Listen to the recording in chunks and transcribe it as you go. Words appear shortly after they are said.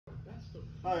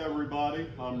Hi everybody,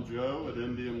 I'm Joe at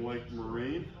Indian Lake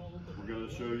Marine. We're going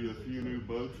to show you a few new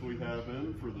boats we have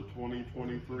in for the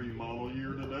 2023 model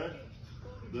year today.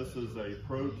 This is a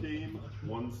Pro Team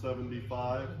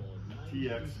 175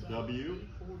 TXW.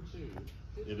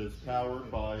 It is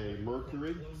powered by a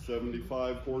Mercury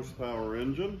 75 horsepower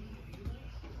engine.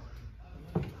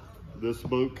 This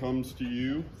boat comes to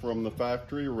you from the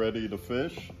factory ready to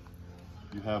fish.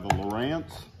 You have a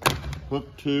Lowrance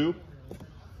Hook 2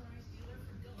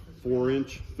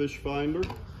 4-inch fish finder.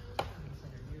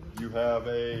 You have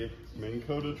a Minn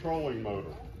Kota trolling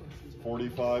motor,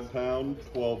 45-pound,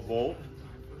 12-volt.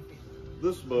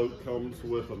 This boat comes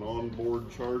with an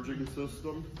onboard charging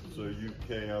system, so you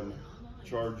can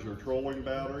charge your trolling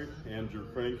battery and your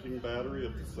cranking battery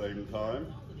at the same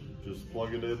time. Just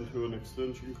plug it into an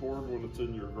extension cord when it's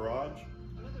in your garage,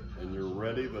 and you're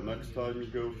ready the next time you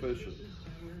go fishing.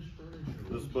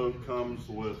 This boat comes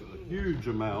with a huge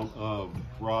amount of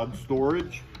rod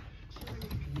storage.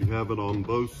 You have it on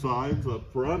both sides up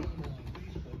front,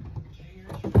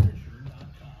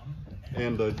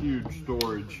 and a huge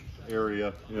storage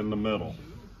area in the middle.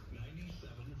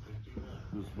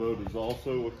 This boat is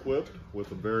also equipped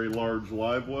with a very large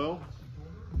live well.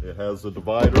 It has a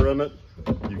divider in it.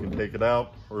 You can take it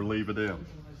out or leave it in.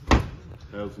 It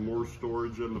has more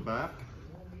storage in the back.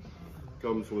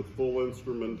 Comes with full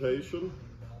instrumentation.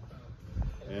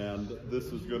 And this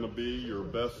is going to be your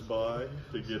best buy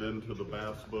to get into the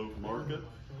bass boat market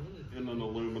in an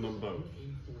aluminum boat.